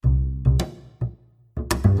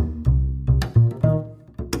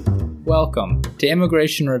Welcome to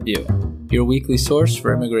Immigration Review, your weekly source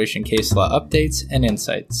for immigration case law updates and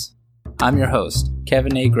insights. I'm your host,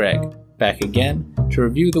 Kevin A. Gregg, back again to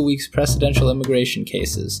review the week's precedential immigration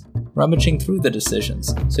cases, rummaging through the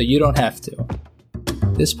decisions so you don't have to.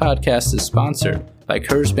 This podcast is sponsored by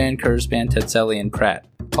Kurzban, Tetzeli & Pratt,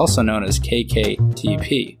 also known as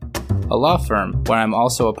KKTP, a law firm where I'm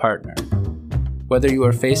also a partner. Whether you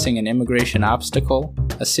are facing an immigration obstacle,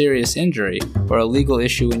 a serious injury, or a legal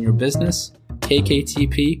issue in your business,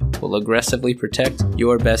 KKTP will aggressively protect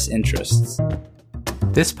your best interests.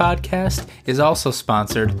 This podcast is also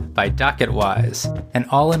sponsored by DocketWise, an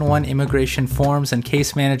all-in-one immigration forms and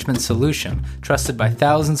case management solution trusted by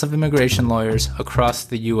thousands of immigration lawyers across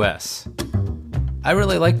the U.S. I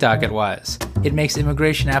really like DocketWise. It makes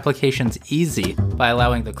immigration applications easy by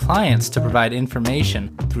allowing the clients to provide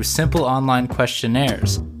information through simple online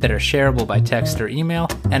questionnaires that are shareable by text or email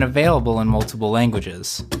and available in multiple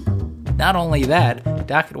languages. Not only that,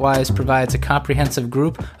 DocketWise provides a comprehensive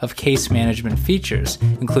group of case management features,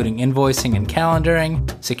 including invoicing and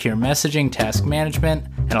calendaring, secure messaging, task management,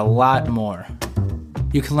 and a lot more.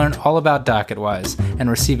 You can learn all about DocketWise and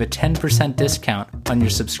receive a 10% discount on your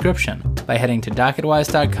subscription by heading to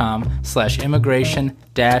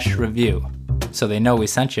docketwise.com/immigration-review, so they know we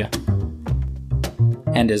sent you.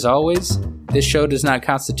 And as always, this show does not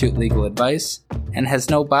constitute legal advice and has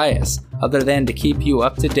no bias other than to keep you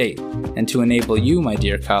up to date and to enable you, my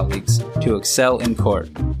dear colleagues, to excel in court.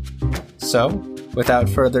 So, without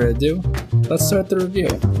further ado, let's start the review.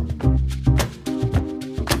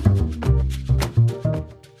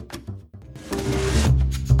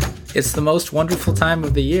 It's the most wonderful time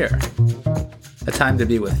of the year. A time to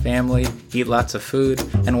be with family, eat lots of food,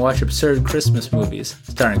 and watch absurd Christmas movies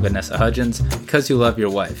starring Vanessa Hudgens because you love your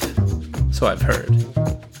wife. So I've heard.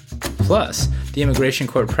 Plus, the Immigration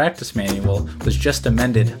Court Practice Manual was just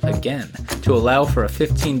amended again to allow for a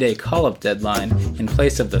 15-day call-up deadline in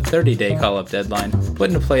place of the 30-day call-up deadline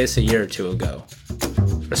put into place a year or two ago.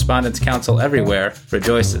 Respondents' Counsel everywhere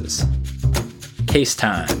rejoices. Case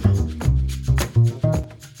time.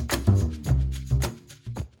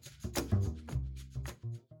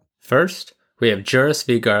 First, we have Juris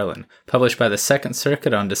v. Garland, published by the Second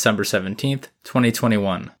Circuit on December 17,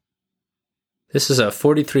 2021. This is a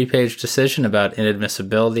 43-page decision about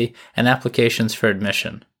inadmissibility and applications for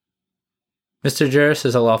admission. Mr. Juris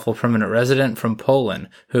is a lawful permanent resident from Poland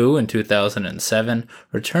who, in 2007,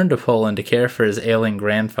 returned to Poland to care for his ailing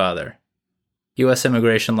grandfather. U.S.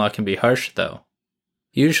 immigration law can be harsh, though.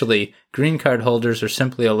 Usually, green card holders are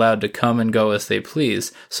simply allowed to come and go as they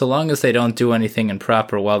please, so long as they don't do anything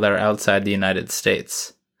improper while they're outside the United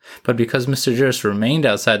States. But because Mr. Juris remained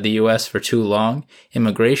outside the U.S. for too long,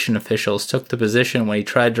 immigration officials took the position when he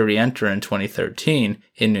tried to re-enter in 2013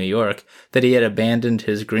 in New York that he had abandoned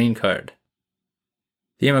his green card.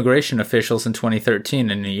 The immigration officials in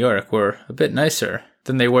 2013 in New York were a bit nicer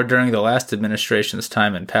than they were during the last administration's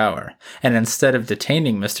time in power, and instead of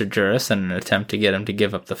detaining Mr. Juris in an attempt to get him to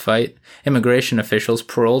give up the fight, immigration officials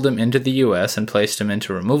paroled him into the U.S. and placed him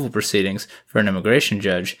into removal proceedings for an immigration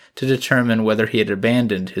judge to determine whether he had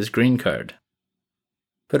abandoned his green card.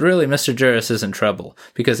 But really, Mr. Juris is in trouble,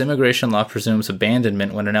 because immigration law presumes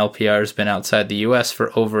abandonment when an LPR has been outside the U.S.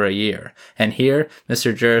 for over a year, and here,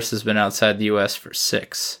 Mr. Juris has been outside the U.S. for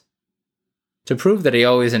 6. To prove that he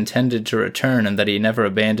always intended to return and that he never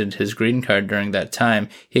abandoned his green card during that time,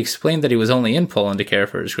 he explained that he was only in Poland to care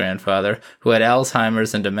for his grandfather, who had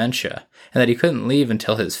Alzheimer's and dementia, and that he couldn't leave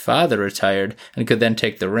until his father retired and could then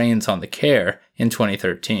take the reins on the care in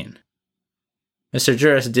 2013. Mr.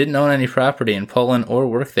 Juris didn't own any property in Poland or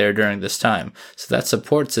work there during this time, so that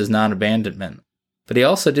supports his non-abandonment. But he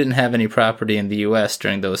also didn't have any property in the U.S.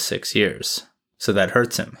 during those 6 years, so that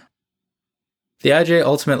hurts him. The IJ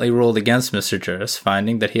ultimately ruled against Mr. Juris,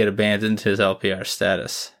 finding that he had abandoned his LPR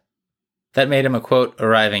status. That made him a, quote,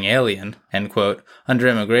 arriving alien, end quote, under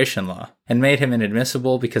immigration law, and made him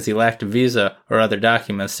inadmissible because he lacked a visa or other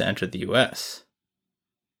documents to enter the U.S.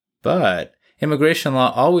 But immigration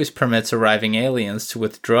law always permits arriving aliens to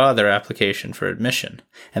withdraw their application for admission,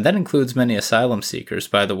 and that includes many asylum seekers,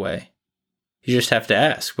 by the way. You just have to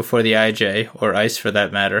ask before the IJ, or ICE for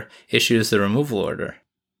that matter, issues the removal order.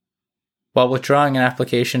 While withdrawing an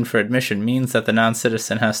application for admission means that the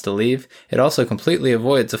non-citizen has to leave, it also completely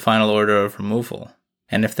avoids a final order of removal.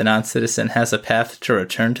 And if the non-citizen has a path to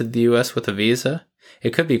return to the U.S. with a visa,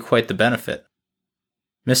 it could be quite the benefit.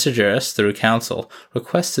 Mr. Juris, through counsel,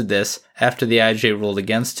 requested this after the IJ ruled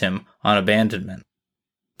against him on abandonment.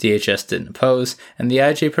 DHS didn't oppose, and the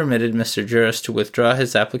IJ permitted Mr. Juris to withdraw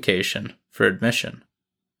his application for admission.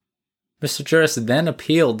 Mr. Juris then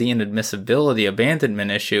appealed the inadmissibility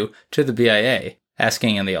abandonment issue to the BIA,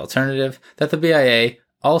 asking in the alternative that the BIA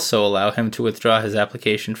also allow him to withdraw his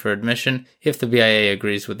application for admission if the BIA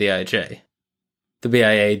agrees with the IJ. The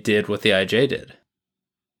BIA did what the IJ did.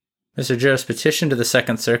 Mr. Juris petitioned to the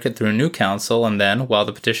Second Circuit through new counsel and then, while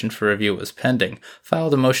the petition for review was pending,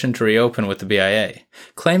 filed a motion to reopen with the BIA,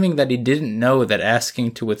 claiming that he didn't know that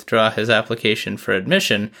asking to withdraw his application for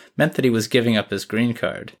admission meant that he was giving up his green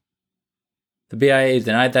card. The BIA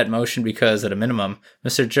denied that motion because, at a minimum,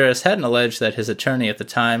 Mr. Juris hadn't alleged that his attorney at the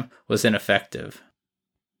time was ineffective.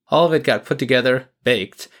 All of it got put together,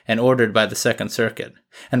 baked, and ordered by the Second Circuit,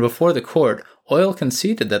 and before the court, Oil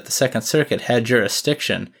conceded that the Second Circuit had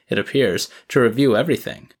jurisdiction, it appears, to review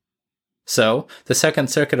everything. So, the Second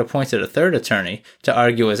Circuit appointed a third attorney to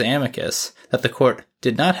argue as amicus that the court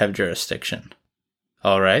did not have jurisdiction.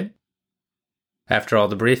 All right. After all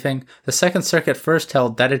the briefing, the Second Circuit first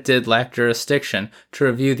held that it did lack jurisdiction to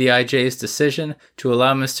review the IJ's decision to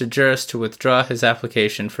allow Mr. Juris to withdraw his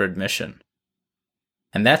application for admission.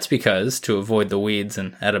 And that's because, to avoid the weeds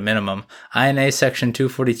and at a minimum, INA Section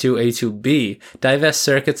 242A2B divests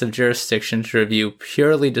circuits of jurisdiction to review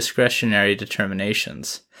purely discretionary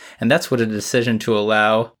determinations. And that's what a decision to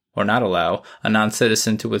allow, or not allow, a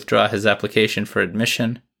non-citizen to withdraw his application for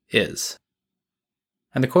admission is.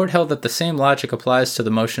 And the court held that the same logic applies to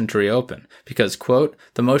the motion to reopen, because, quote,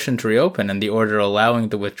 the motion to reopen and the order allowing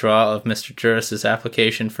the withdrawal of Mr. Juris's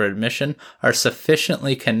application for admission are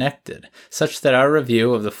sufficiently connected, such that our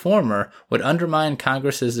review of the former would undermine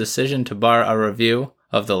Congress's decision to bar our review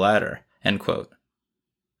of the latter, end quote.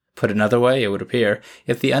 Put another way, it would appear,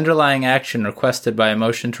 if the underlying action requested by a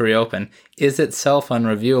motion to reopen is itself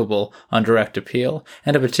unreviewable on direct appeal,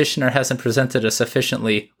 and a petitioner hasn't presented a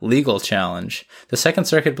sufficiently legal challenge, the Second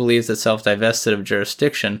Circuit believes itself divested of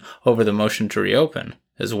jurisdiction over the motion to reopen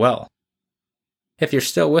as well. If you're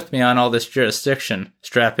still with me on all this jurisdiction,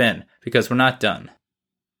 strap in, because we're not done.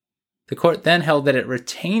 The court then held that it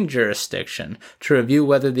retained jurisdiction to review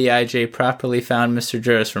whether the IJ properly found Mr.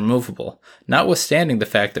 Juris removable, notwithstanding the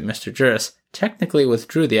fact that Mr. Juris technically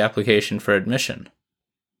withdrew the application for admission.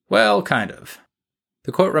 Well, kind of.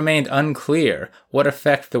 The court remained unclear what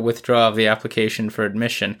effect the withdrawal of the application for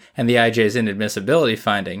admission and the IJ's inadmissibility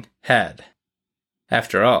finding had.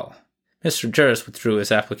 After all, Mr. Juris withdrew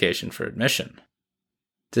his application for admission.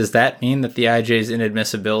 Does that mean that the IJ's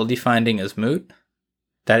inadmissibility finding is moot?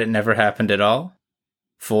 That it never happened at all?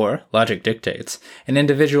 For, logic dictates, an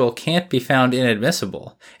individual can't be found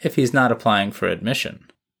inadmissible if he's not applying for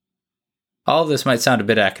admission. All of this might sound a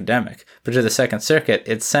bit academic, but to the Second Circuit,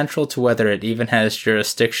 it's central to whether it even has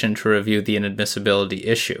jurisdiction to review the inadmissibility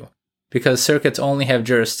issue, because circuits only have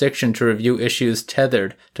jurisdiction to review issues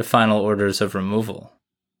tethered to final orders of removal.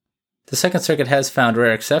 The Second Circuit has found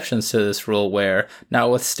rare exceptions to this rule where,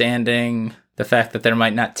 notwithstanding the fact that there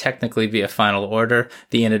might not technically be a final order,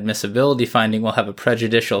 the inadmissibility finding will have a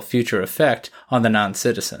prejudicial future effect on the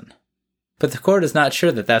non-citizen. But the court is not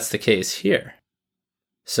sure that that's the case here.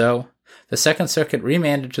 So, the Second Circuit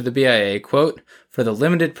remanded to the BIA, quote, for the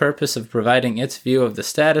limited purpose of providing its view of the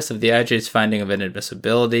status of the IJ's finding of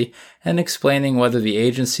inadmissibility and explaining whether the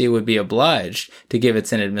agency would be obliged to give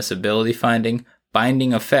its inadmissibility finding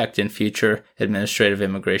binding effect in future administrative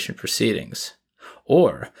immigration proceedings,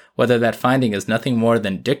 or whether that finding is nothing more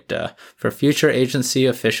than dicta for future agency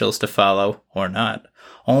officials to follow or not,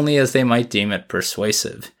 only as they might deem it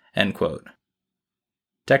persuasive, end quote.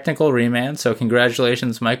 Technical remand, so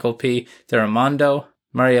congratulations Michael P. Theramondo,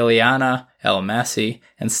 Marieliana L. Massey,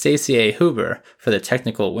 and Stacey A. Huber for the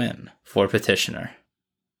technical win for petitioner.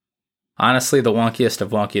 Honestly, the wonkiest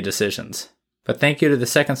of wonky decisions. But thank you to the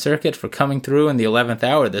Second Circuit for coming through in the 11th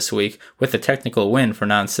hour this week with a technical win for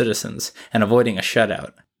non-citizens and avoiding a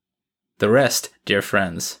shutout. The rest, dear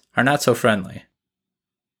friends, are not so friendly.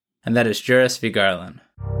 And that is Juris v. Garland.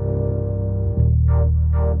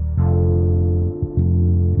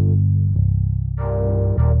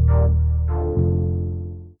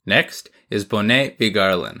 Next is Bonet v.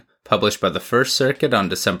 Garland, published by the First Circuit on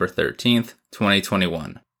December 13th,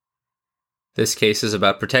 2021. This case is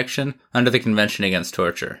about protection under the Convention Against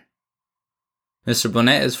Torture. Mr.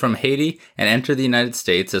 Bonet is from Haiti and entered the United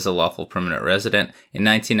States as a lawful permanent resident in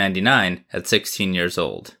 1999 at 16 years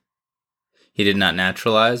old. He did not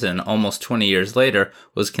naturalize and almost 20 years later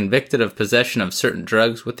was convicted of possession of certain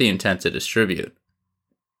drugs with the intent to distribute.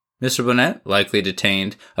 Mr. Bonet, likely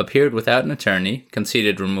detained, appeared without an attorney,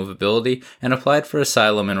 conceded removability, and applied for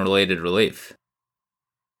asylum and related relief.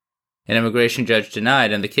 An immigration judge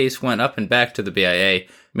denied, and the case went up and back to the BIA,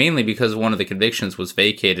 mainly because one of the convictions was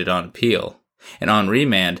vacated on appeal. And on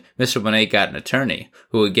remand, Mr. Bonet got an attorney,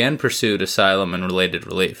 who again pursued asylum and related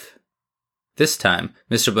relief. This time,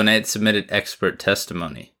 Mr. Bonet submitted expert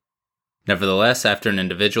testimony. Nevertheless, after an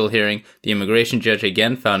individual hearing, the immigration judge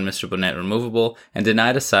again found Mr. Bonet removable and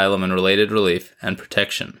denied asylum and related relief and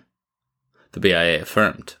protection. The BIA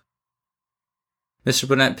affirmed. Mr.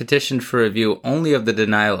 Bonet petitioned for review only of the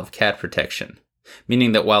denial of cat protection,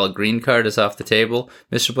 meaning that while a green card is off the table,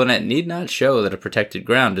 Mr. Bonet need not show that a protected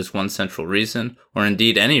ground is one central reason, or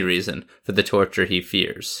indeed any reason, for the torture he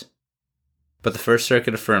fears. But the First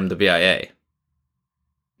Circuit affirmed the BIA.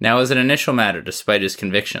 Now, as an initial matter, despite his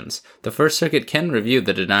convictions, the First Circuit can review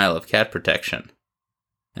the denial of cat protection.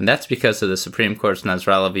 And that's because of the Supreme Court's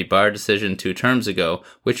Nasrallah v. Barr decision 2 terms ago,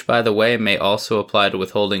 which, by the way, may also apply to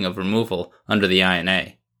withholding of removal under the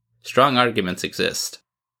INA. Strong arguments exist.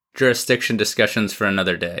 Jurisdiction discussions for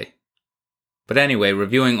another day. But anyway,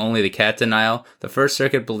 reviewing only the cat denial, the First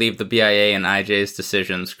Circuit believed the BIA and IJ's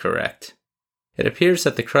decisions correct. It appears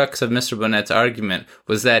that the crux of Mr. Bonet's argument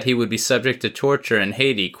was that he would be subject to torture in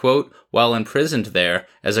Haiti, quote, while imprisoned there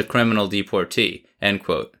as a criminal deportee, end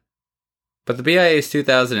quote. But the BIA's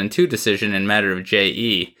 2002 decision in matter of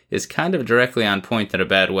J.E. is kind of directly on point in a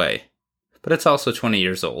bad way. But it's also 20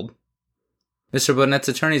 years old. Mr. Bonet's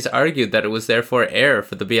attorneys argued that it was therefore error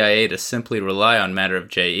for the BIA to simply rely on matter of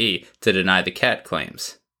J.E. to deny the cat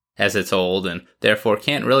claims, as it's old and therefore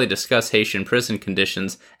can't really discuss Haitian prison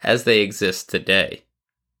conditions as they exist today.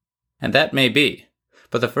 And that may be,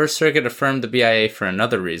 but the First Circuit affirmed the BIA for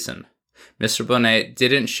another reason. Mr. Bonet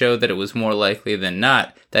didn't show that it was more likely than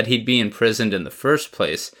not that he'd be imprisoned in the first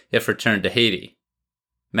place if returned to Haiti.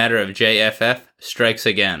 Matter of JFF strikes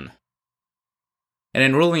again. And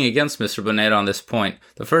in ruling against Mr. Bonet on this point,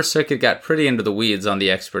 the First Circuit got pretty into the weeds on the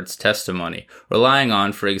expert's testimony, relying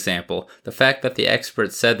on, for example, the fact that the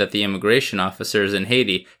expert said that the immigration officers in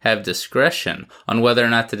Haiti have discretion on whether or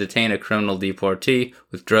not to detain a criminal deportee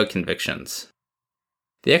with drug convictions.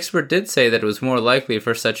 The expert did say that it was more likely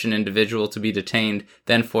for such an individual to be detained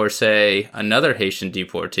than for, say, another Haitian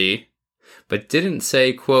deportee, but didn't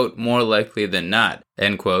say, quote, more likely than not,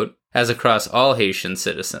 end quote, as across all Haitian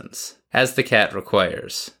citizens, as the cat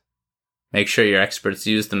requires. Make sure your experts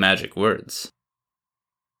use the magic words.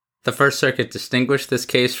 The First Circuit distinguished this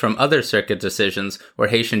case from other circuit decisions where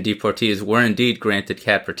Haitian deportees were indeed granted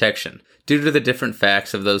cat protection, due to the different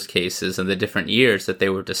facts of those cases and the different years that they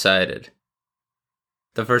were decided.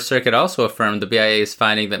 The First Circuit also affirmed the BIA's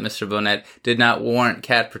finding that Mr. Bonet did not warrant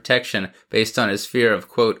cat protection based on his fear of,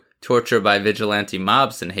 quote, torture by vigilante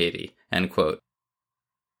mobs in Haiti, end quote.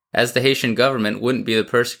 As the Haitian government wouldn't be the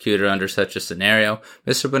persecutor under such a scenario,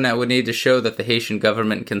 Mr. Bonet would need to show that the Haitian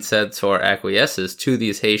government consents or acquiesces to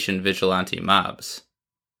these Haitian vigilante mobs.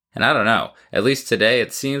 And I don't know, at least today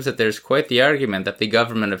it seems that there's quite the argument that the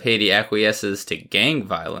government of Haiti acquiesces to gang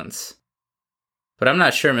violence. But I'm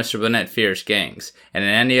not sure Mr. Bonet fears gangs, and in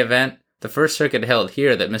any event, the First Circuit held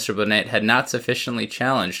here that Mr. Bonet had not sufficiently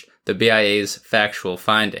challenged the BIA's factual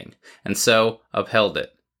finding, and so upheld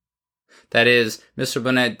it. That is, Mr.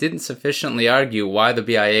 Bonet didn't sufficiently argue why the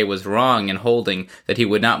BIA was wrong in holding that he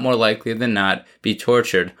would not more likely than not be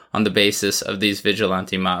tortured on the basis of these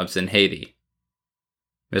vigilante mobs in Haiti.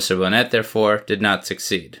 Mr. Bonet, therefore, did not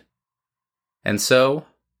succeed. And so,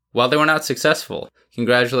 while they were not successful,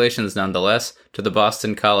 congratulations nonetheless to the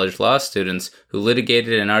Boston College law students who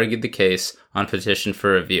litigated and argued the case on petition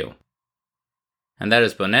for review. And that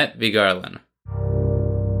is Bonet v. Garland.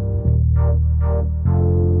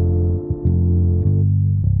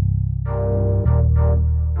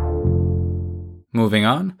 Moving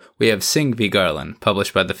on, we have Singh v. Garland,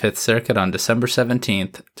 published by the Fifth Circuit on December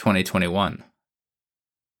 17th, 2021.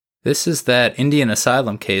 This is that Indian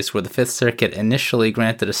asylum case where the Fifth Circuit initially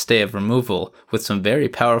granted a stay of removal with some very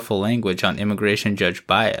powerful language on immigration judge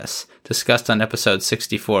bias, discussed on episode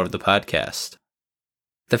 64 of the podcast.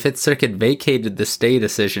 The Fifth Circuit vacated the stay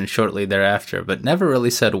decision shortly thereafter, but never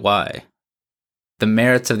really said why. The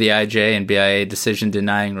merits of the IJ and BIA decision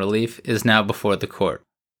denying relief is now before the court.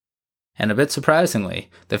 And a bit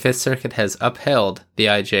surprisingly, the Fifth Circuit has upheld the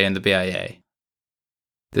IJ and the BIA.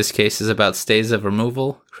 This case is about stays of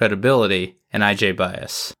removal, credibility, and IJ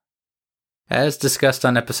bias. As discussed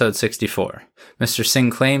on episode 64, Mr.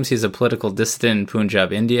 Singh claims he's a political dissident in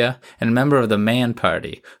Punjab, India, and a member of the Man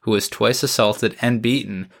Party, who was twice assaulted and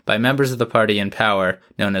beaten by members of the party in power,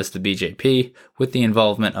 known as the BJP, with the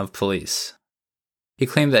involvement of police. He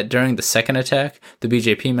claimed that during the second attack, the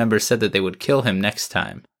BJP members said that they would kill him next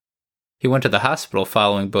time. He went to the hospital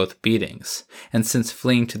following both beatings, and since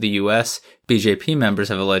fleeing to the US, BJP members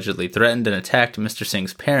have allegedly threatened and attacked Mr.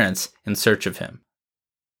 Singh's parents in search of him.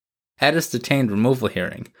 At his detained removal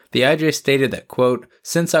hearing, the IJ stated that, quote,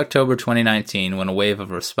 since October 2019, when a wave of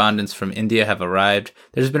respondents from India have arrived,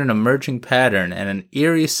 there's been an emerging pattern and an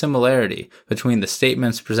eerie similarity between the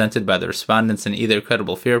statements presented by the respondents in either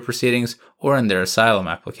credible fear proceedings or in their asylum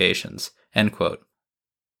applications, end quote.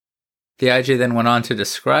 The IJ then went on to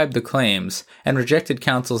describe the claims and rejected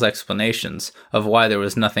counsel's explanations of why there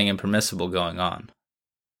was nothing impermissible going on.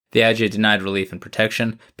 The IJ denied relief and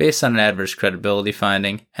protection based on an adverse credibility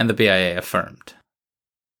finding, and the BIA affirmed.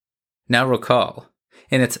 Now recall,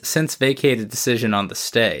 in its since vacated decision on the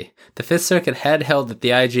stay, the Fifth Circuit had held that the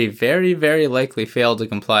IJ very, very likely failed to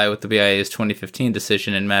comply with the BIA's 2015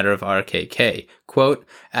 decision in matter of RKK, quote,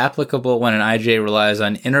 applicable when an IJ relies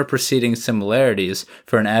on inter-proceeding similarities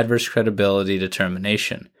for an adverse credibility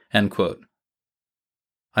determination, end quote.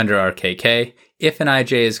 Under RKK, if an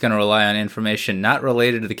IJ is going to rely on information not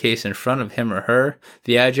related to the case in front of him or her,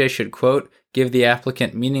 the IJ should, quote, give the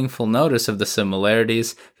applicant meaningful notice of the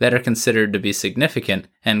similarities that are considered to be significant,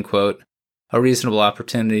 end quote, a reasonable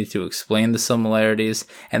opportunity to explain the similarities,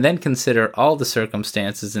 and then consider all the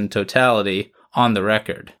circumstances in totality on the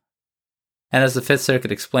record. And as the Fifth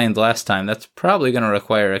Circuit explained last time, that's probably going to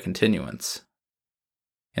require a continuance.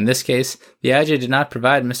 In this case, the IJ did not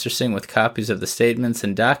provide Mr. Singh with copies of the statements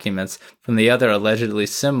and documents from the other allegedly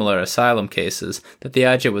similar asylum cases that the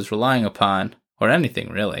IJ was relying upon, or anything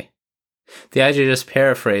really. The IJ just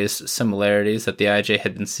paraphrased similarities that the IJ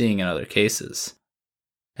had been seeing in other cases.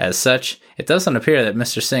 As such, it doesn't appear that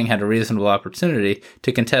Mr. Singh had a reasonable opportunity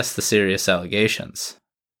to contest the serious allegations.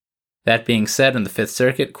 That being said, in the Fifth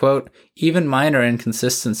Circuit, quote, even minor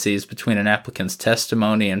inconsistencies between an applicant's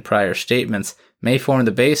testimony and prior statements may form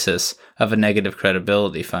the basis of a negative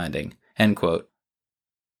credibility finding, end quote.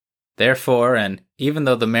 Therefore, and even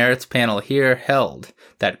though the merits panel here held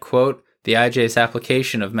that, quote, the IJ's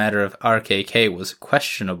application of matter of RKK was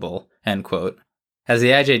questionable, end quote, as the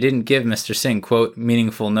IJ didn't give Mr. Singh, quote,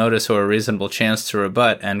 meaningful notice or a reasonable chance to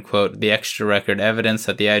rebut, end quote, the extra record evidence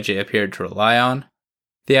that the IJ appeared to rely on,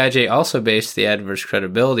 the IJ also based the adverse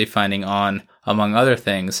credibility finding on, among other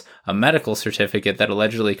things, a medical certificate that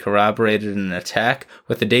allegedly corroborated an attack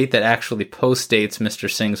with a date that actually postdates Mr.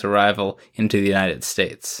 Singh's arrival into the United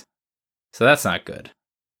States. So that's not good.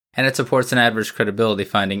 And it supports an adverse credibility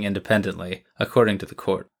finding independently, according to the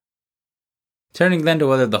court. Turning then to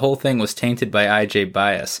whether the whole thing was tainted by IJ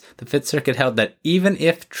bias, the Fifth Circuit held that even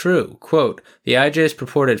if true, quote, the IJ's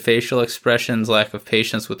purported facial expressions, lack of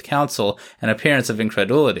patience with counsel, and appearance of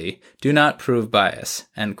incredulity do not prove bias,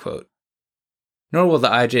 end quote. Nor will the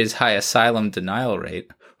IJ's high asylum denial rate,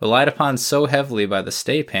 relied upon so heavily by the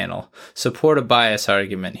stay panel, support a bias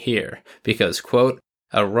argument here, because, quote,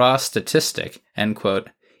 a raw statistic, end quote,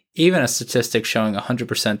 even a statistic showing a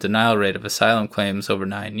 100% denial rate of asylum claims over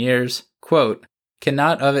 9 years, quote,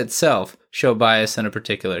 cannot of itself show bias in a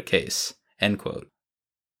particular case, end quote.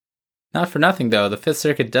 Not for nothing, though, the Fifth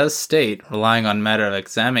Circuit does state, relying on matter of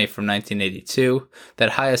exame from 1982,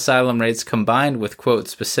 that high asylum rates combined with, quote,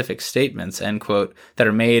 specific statements, end quote, that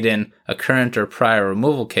are made in a current or prior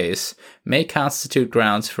removal case may constitute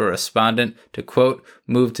grounds for a respondent to, quote,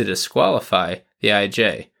 move to disqualify the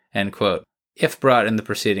IJ, end quote, if brought in the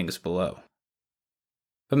proceedings below.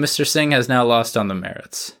 But Mr. Singh has now lost on the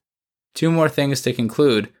merits. 2 more things to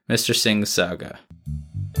conclude Mr. Singh's saga.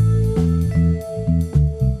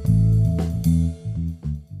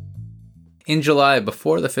 In July,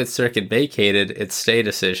 before the Fifth Circuit vacated its stay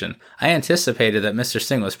decision, I anticipated that Mr.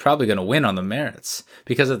 Singh was probably going to win on the merits,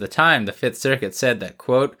 because at the time the Fifth Circuit said that,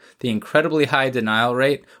 quote, the incredibly high denial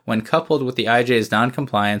rate, when coupled with the IJ's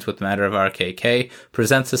noncompliance with matter of RKK,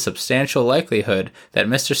 presents a substantial likelihood that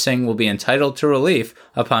Mr. Singh will be entitled to relief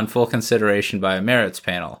upon full consideration by a merits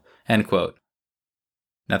panel, end quote.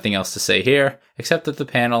 Nothing else to say here, except that the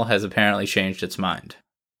panel has apparently changed its mind.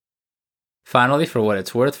 Finally, for what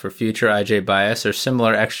it's worth for future IJ bias or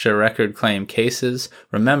similar extra record claim cases,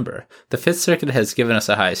 remember, the Fifth Circuit has given us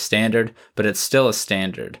a high standard, but it's still a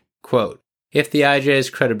standard. Quote, if the IJ's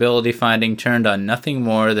credibility finding turned on nothing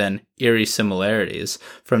more than eerie similarities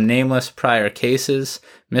from nameless prior cases,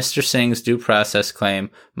 Mr. Singh's due process claim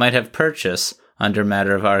might have purchase under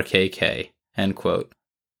matter of RKK, end quote.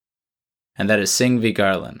 And that is Singh v.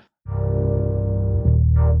 Garland.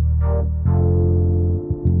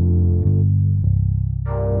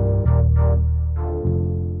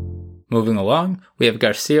 Moving along, we have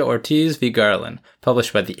Garcia-Ortiz v. Garland,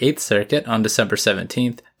 published by the 8th Circuit on December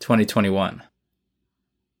 17, 2021.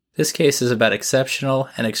 This case is about exceptional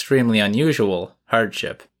and extremely unusual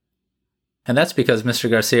hardship. And that's because Mr.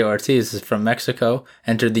 Garcia Ortiz is from Mexico,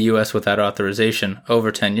 entered the U.S. without authorization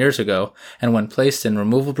over 10 years ago, and when placed in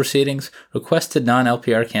removal proceedings, requested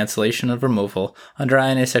non-LPR cancellation of removal under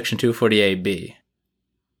INA Section 240A-B.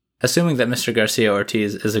 Assuming that Mr. Garcia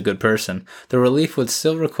Ortiz is a good person, the relief would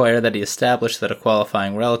still require that he establish that a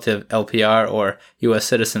qualifying relative, LPR, or U.S.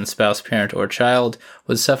 citizen, spouse, parent, or child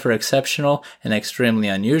would suffer exceptional and extremely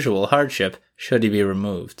unusual hardship should he be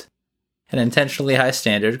removed. An intentionally high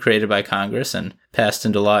standard created by Congress and passed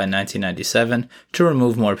into law in 1997 to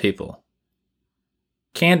remove more people.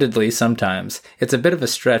 Candidly, sometimes, it's a bit of a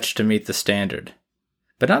stretch to meet the standard.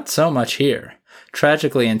 But not so much here.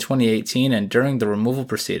 Tragically, in 2018 and during the removal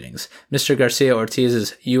proceedings, Mr. Garcia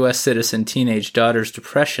Ortiz's U.S. citizen teenage daughter's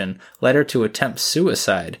depression led her to attempt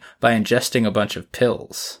suicide by ingesting a bunch of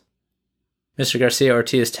pills. Mr. Garcia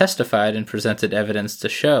Ortiz testified and presented evidence to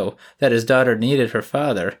show that his daughter needed her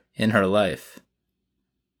father in her life.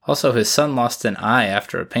 Also, his son lost an eye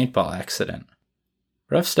after a paintball accident.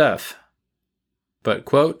 Rough stuff. But,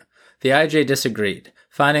 quote, the IJ disagreed,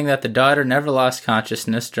 finding that the daughter never lost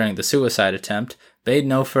consciousness during the suicide attempt, made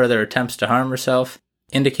no further attempts to harm herself,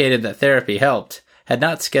 indicated that therapy helped, had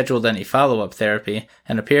not scheduled any follow-up therapy,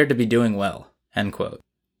 and appeared to be doing well, end quote.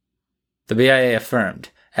 The BIA affirmed,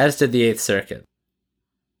 as did the Eighth Circuit.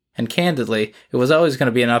 And candidly, it was always going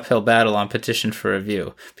to be an uphill battle on petition for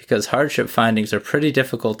review, because hardship findings are pretty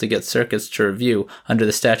difficult to get circuits to review under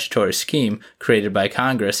the statutory scheme created by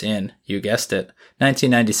Congress in, you guessed it,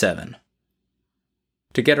 1997.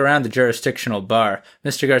 To get around the jurisdictional bar,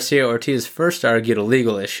 Mr. Garcia Ortiz first argued a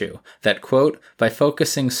legal issue, that, quote, by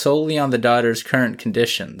focusing solely on the daughter's current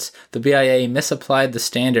conditions, the BIA misapplied the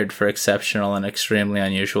standard for exceptional and extremely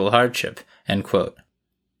unusual hardship, end quote.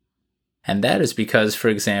 And that is because, for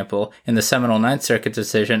example, in the seminal Ninth Circuit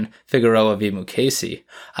decision, Figueroa v. Mukasey,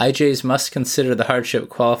 IJs must consider the hardship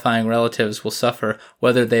qualifying relatives will suffer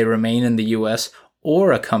whether they remain in the U.S.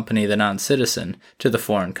 or accompany the non-citizen to the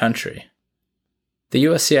foreign country. The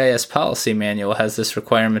USCIS policy manual has this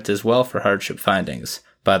requirement as well for hardship findings,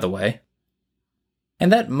 by the way.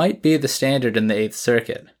 And that might be the standard in the Eighth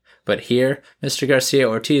Circuit. But here, Mr. Garcia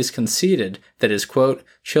Ortiz conceded that his, quote,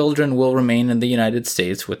 children will remain in the United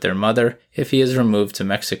States with their mother if he is removed to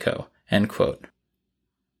Mexico, end quote.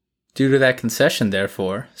 Due to that concession,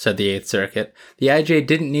 therefore, said the Eighth Circuit, the IJ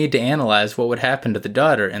didn't need to analyze what would happen to the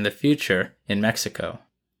daughter in the future in Mexico.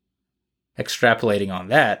 Extrapolating on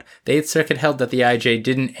that, the Eighth Circuit held that the IJ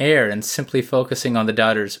didn't err in simply focusing on the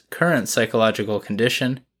daughter's current psychological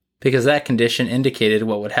condition, because that condition indicated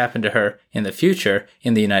what would happen to her in the future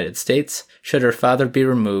in the United States should her father be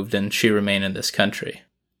removed and she remain in this country.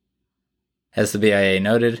 As the BIA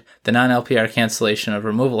noted, the non-LPR cancellation of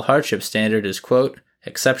removal hardship standard is, quote,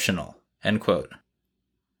 exceptional, end quote.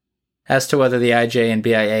 As to whether the IJ and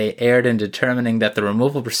BIA erred in determining that the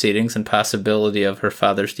removal proceedings and possibility of her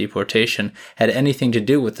father's deportation had anything to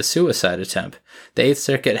do with the suicide attempt, the Eighth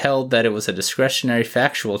Circuit held that it was a discretionary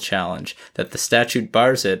factual challenge that the statute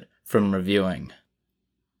bars it from reviewing.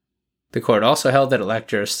 The court also held that it lacked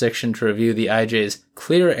jurisdiction to review the IJ's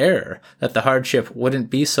clear error that the hardship wouldn't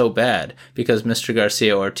be so bad because Mr.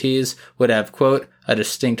 Garcia Ortiz would have, quote, a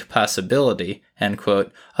distinct possibility, end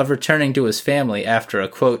quote, of returning to his family after a,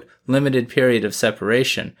 quote, limited period of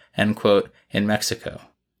separation, end quote, in Mexico.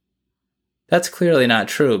 That's clearly not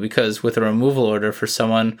true because with a removal order for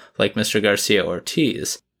someone like Mr. Garcia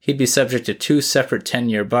Ortiz, he'd be subject to 2 separate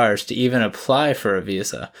 10-year bars to even apply for a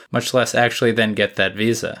visa, much less actually then get that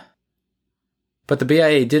visa. But the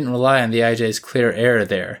BIA didn't rely on the IJ's clear error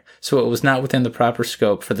there, so it was not within the proper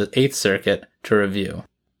scope for the Eighth Circuit to review.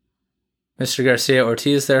 Mr. Garcia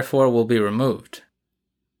Ortiz, therefore, will be removed.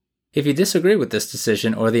 If you disagree with this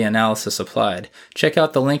decision or the analysis applied, check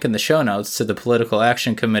out the link in the show notes to the Political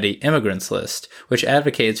Action Committee Immigrants List, which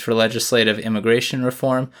advocates for legislative immigration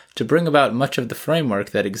reform to bring about much of the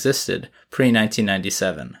framework that existed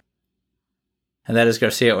pre-1997. And that is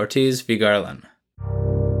Garcia Ortiz v. Garland.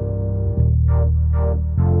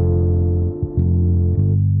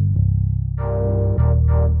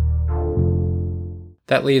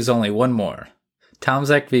 That leaves only one more.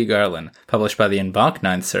 Tomczak v. Garland, published by the en banc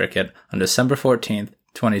Ninth Circuit on December 14,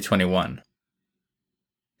 2021.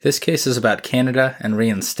 This case is about Canada and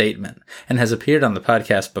reinstatement, and has appeared on the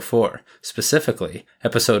podcast before, specifically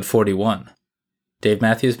episode 41. Dave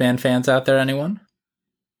Matthews Band fans out there, anyone?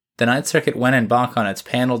 The Ninth Circuit went en banc on its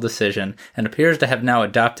panel decision and appears to have now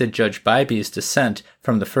adopted Judge Bybee's dissent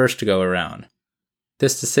from the first go-around.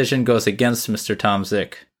 This decision goes against Mr.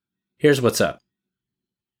 Tomczyk. Here's what's up.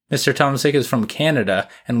 Mr. Tomzik is from Canada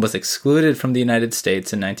and was excluded from the United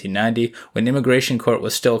States in 1990 when immigration court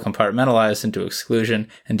was still compartmentalized into exclusion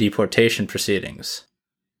and deportation proceedings.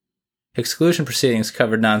 Exclusion proceedings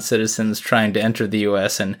covered non-citizens trying to enter the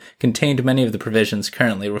U.S. and contained many of the provisions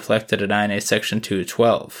currently reflected in INA Section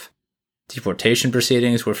 212. Deportation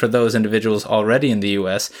proceedings were for those individuals already in the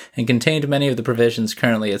U.S. and contained many of the provisions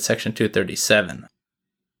currently at Section 237.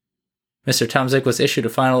 Mr. Tomzik was issued a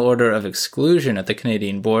final order of exclusion at the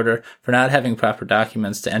Canadian border for not having proper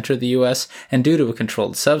documents to enter the U.S. and due to a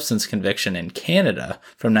controlled substance conviction in Canada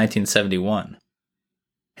from 1971.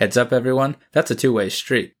 Heads up, everyone, that's a two-way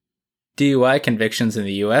street. DUI convictions in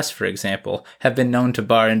the U.S., for example, have been known to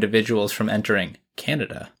bar individuals from entering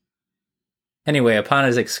Canada. Anyway, upon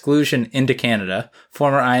his exclusion into Canada,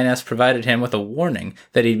 former INS provided him with a warning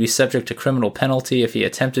that he'd be subject to criminal penalty if he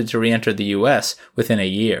attempted to re-enter the U.S. within a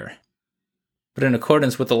year. But in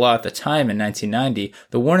accordance with the law at the time in 1990,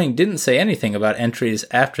 the warning didn't say anything about entries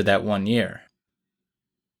after that 1 year.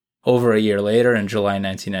 Over a year later, in July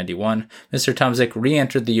 1991, Mr. Tomzik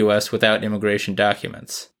re-entered the U.S. without immigration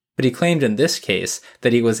documents. But he claimed in this case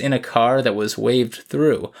that he was in a car that was waved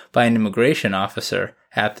through by an immigration officer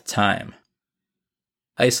at the time.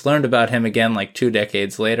 ICE learned about him again like 2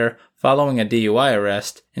 decades later, following a DUI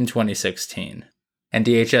arrest in 2016. And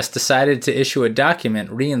DHS decided to issue a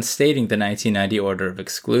document reinstating the 1990 Order of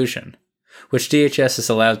Exclusion, which DHS is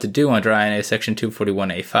allowed to do under INA Section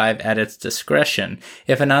 241A5 at its discretion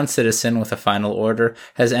if a non-citizen with a final order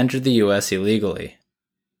has entered the U.S. illegally.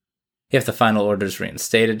 If the final order is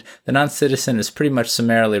reinstated, the non-citizen is pretty much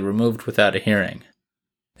summarily removed without a hearing.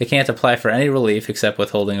 They can't apply for any relief except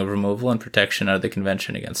withholding of removal and protection under the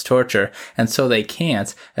Convention Against Torture, and so they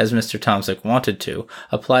can't, as Mr. Tomzik wanted to,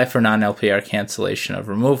 apply for non-LPR cancellation of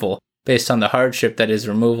removal based on the hardship that his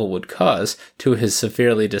removal would cause to his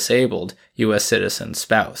severely disabled U.S. citizen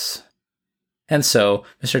spouse. And so,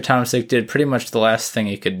 Mr. Tomzik did pretty much the last thing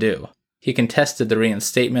he could do. He contested the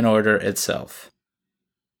reinstatement order itself.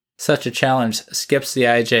 Such a challenge skips the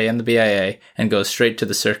IJ and the BIA and goes straight to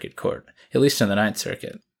the Circuit Court, at least in the Ninth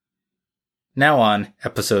Circuit. Now on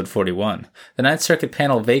Episode 41, the Ninth Circuit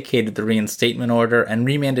panel vacated the reinstatement order and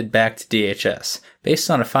remanded back to DHS,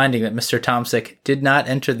 based on a finding that Mr. Tomzik did not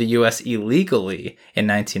enter the U.S. illegally in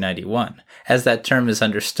 1991, as that term is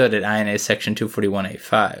understood at INA Section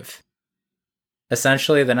 241A5.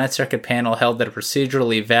 Essentially, the Ninth Circuit panel held that a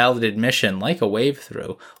procedurally valid admission, like a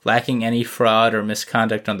wave-through, lacking any fraud or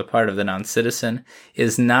misconduct on the part of the non-citizen,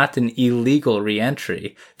 is not an illegal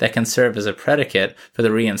re-entry that can serve as a predicate for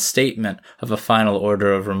the reinstatement of a final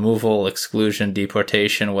order of removal, exclusion,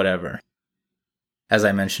 deportation, whatever. As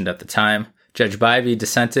I mentioned at the time, Judge Bybee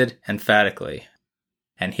dissented emphatically.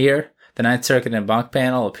 And here, the Ninth Circuit en banc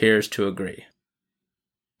panel appears to agree.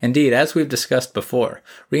 Indeed, as we've discussed before,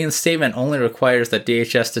 reinstatement only requires that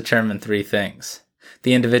DHS determine 3 things.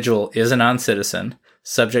 The individual is a non-citizen,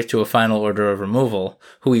 subject to a final order of removal,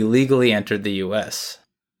 who illegally entered the U.S.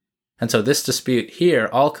 And so this dispute here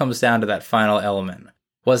all comes down to that final element.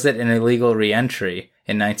 Was it an illegal re-entry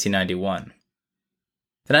in 1991?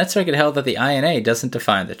 The Ninth Circuit held that the INA doesn't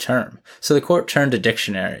define the term, so the court turned to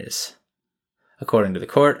dictionaries. According to the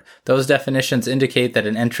court, those definitions indicate that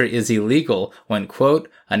an entry is illegal when, quote,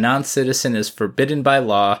 a non-citizen is forbidden by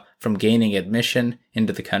law from gaining admission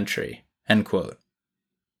into the country, end quote.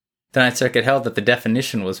 The Ninth Circuit held that the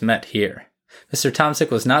definition was met here. Mr. Tomzik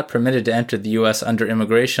was not permitted to enter the U.S. under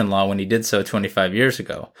immigration law when he did so 25 years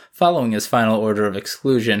ago, following his final order of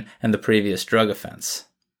exclusion and the previous drug offense.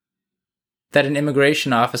 That an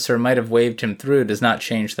immigration officer might have waved him through does not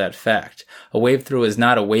change that fact. A wave-through is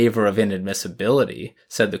not a waiver of inadmissibility,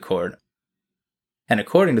 said the court. And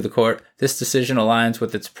according to the court, this decision aligns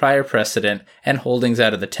with its prior precedent and holdings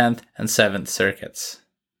out of the 10th and 7th Circuits.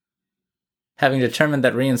 Having determined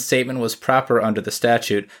that reinstatement was proper under the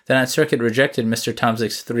statute, the Ninth Circuit rejected Mr.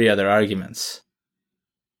 Tomzik's 3 other arguments.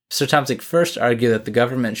 Mr. Tomzik first argued that the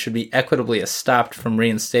government should be equitably estopped from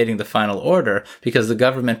reinstating the final order because the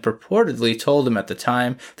government purportedly told him at the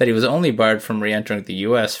time that he was only barred from re-entering the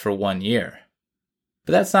U.S. for 1 year.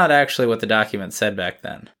 But that's not actually what the document said back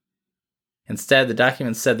then. Instead, the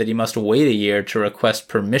document said that he must wait a year to request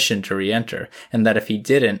permission to re-enter, and that if he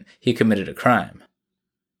didn't, he committed a crime.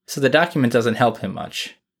 So the document doesn't help him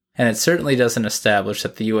much. And it certainly doesn't establish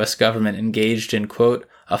that the U.S. government engaged in, quote,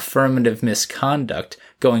 affirmative misconduct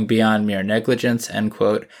going beyond mere negligence, end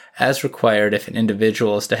quote, as required if an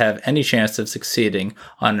individual is to have any chance of succeeding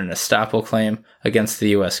on an estoppel claim against the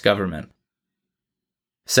U.S. government.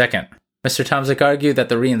 Second, Mr. Tomzik argued that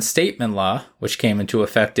the reinstatement law, which came into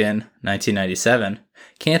effect in 1997,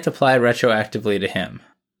 can't apply retroactively to him.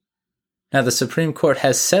 Now, the Supreme Court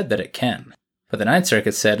has said that it can, but the Ninth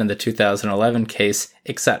Circuit said in the 2011 case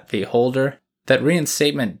Ixat v. Holder that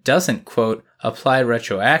reinstatement doesn't, quote, apply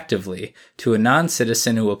retroactively to a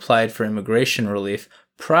non-citizen who applied for immigration relief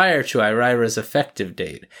prior to IRIRA's effective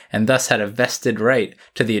date, and thus had a vested right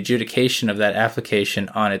to the adjudication of that application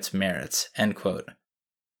on its merits, end quote.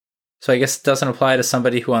 So I guess it doesn't apply to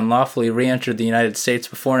somebody who unlawfully re-entered the United States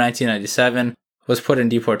before 1997, was put in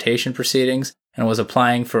deportation proceedings, and was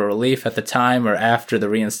applying for relief at the time or after the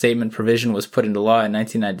reinstatement provision was put into law in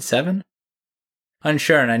 1997?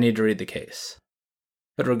 Unsure, and I need to read the case.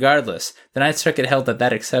 But regardless, the Ninth Circuit held that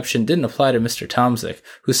that exception didn't apply to Mr. Tomzik,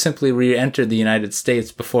 who simply re-entered the United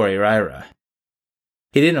States before IRIRA.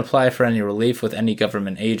 He didn't apply for any relief with any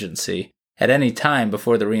government agency at any time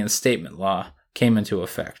before the reinstatement law came into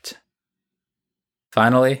effect.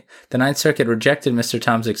 Finally, the Ninth Circuit rejected Mr.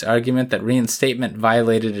 Tomzik's argument that reinstatement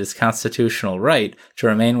violated his constitutional right to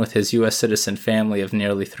remain with his U.S. citizen family of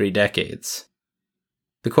nearly 3 decades.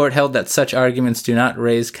 The court held that such arguments do not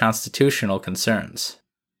raise constitutional concerns.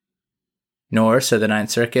 Nor, said the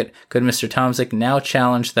Ninth Circuit, could Mr. Tomzik now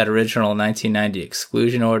challenge that original 1990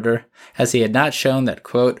 exclusion order, as he had not shown that,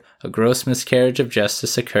 quote, a gross miscarriage of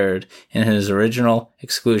justice occurred in his original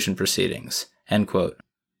exclusion proceedings, end quote.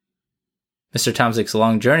 Mr. Tomzik's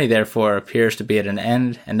long journey, therefore, appears to be at an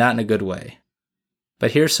end and not in a good way.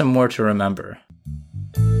 But here's some more to remember.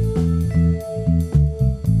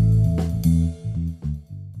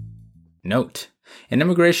 Note: an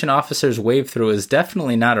immigration officer's wave-through is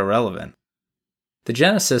definitely not irrelevant. The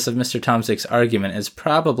genesis of Mr. Tomzik's argument is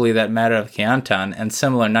probably that matter of Keantan and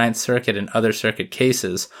similar Ninth Circuit and other circuit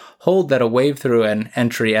cases hold that a wave-through and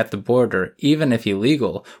entry at the border, even if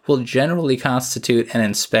illegal, will generally constitute an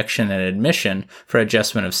inspection and admission for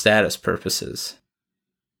adjustment of status purposes.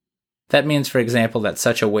 That means, for example, that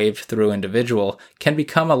such a waved-through individual can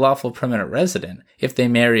become a lawful permanent resident if they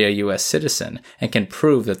marry a U.S. citizen and can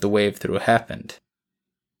prove that the wave-through happened.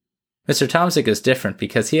 Mr. Tomzik is different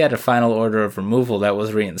because he had a final order of removal that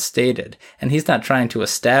was reinstated, and he's not trying to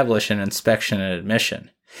establish an inspection and admission.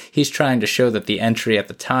 He's trying to show that the entry at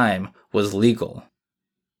the time was legal.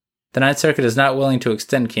 The Ninth Circuit is not willing to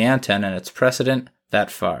extend Keantan and its precedent that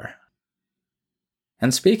far.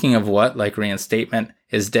 And speaking of what, like reinstatement,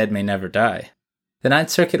 is dead may never die, the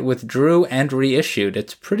Ninth Circuit withdrew and reissued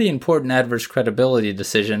its pretty important adverse credibility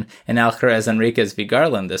decision in Alcaraz Enriquez v.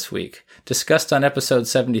 Garland this week, discussed on episode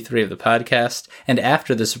 73 of the podcast, and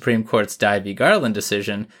after the Supreme Court's Dye v. Garland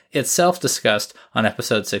decision, itself discussed on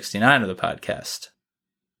episode 69 of the podcast.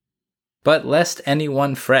 But lest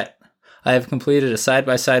anyone fret, I have completed a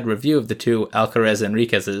side-by-side review of the two Alcaraz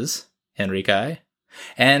Enriquez's, Enrique,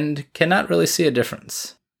 and cannot really see a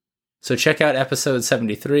difference. So check out episode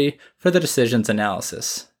 73 for the decision's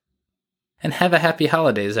analysis. And have a happy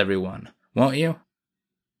holidays, everyone, won't you?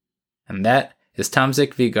 And that is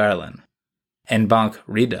Tomzik v. Garland. En banc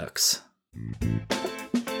redux.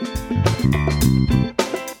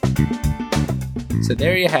 So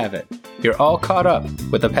there you have it. You're all caught up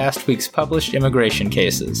with the past week's published immigration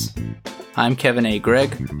cases. I'm Kevin A.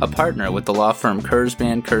 Gregg, a partner with the law firm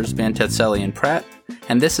Kurzban, Tetzeli & Pratt,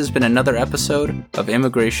 and this has been another episode of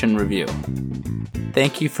Immigration Review.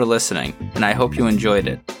 Thank you for listening, and I hope you enjoyed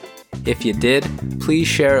it. If you did, please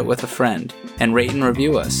share it with a friend, and rate and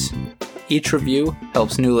review us. Each review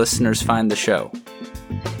helps new listeners find the show.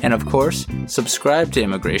 And of course, subscribe to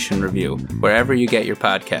Immigration Review wherever you get your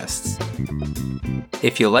podcasts.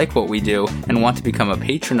 If you like what we do and want to become a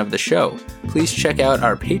patron of the show, please check out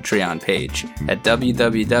our Patreon page at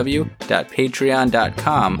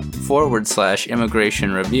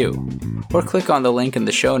www.patreon.com/Immigration Review, or click on the link in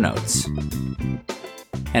the show notes.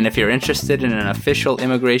 And if you're interested in an official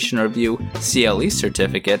Immigration Review CLE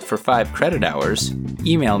certificate for 5 credit hours,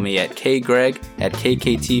 email me at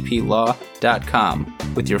kgreg@kktplaw.com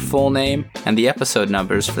with your full name and the episode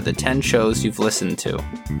numbers for the 10 shows you've listened to.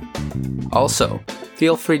 Also,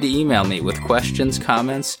 feel free to email me with questions,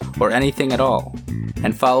 comments, or anything at all.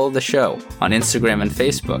 And follow the show on Instagram and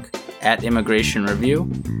Facebook at Immigration Review,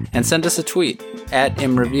 and send us a tweet at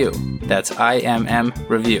ImReview. That's IMM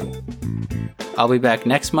Review. I'll be back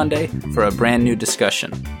next Monday for a brand new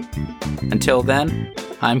discussion. Until then,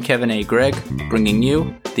 I'm Kevin A. Gregg, bringing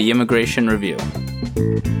you the Immigration Review.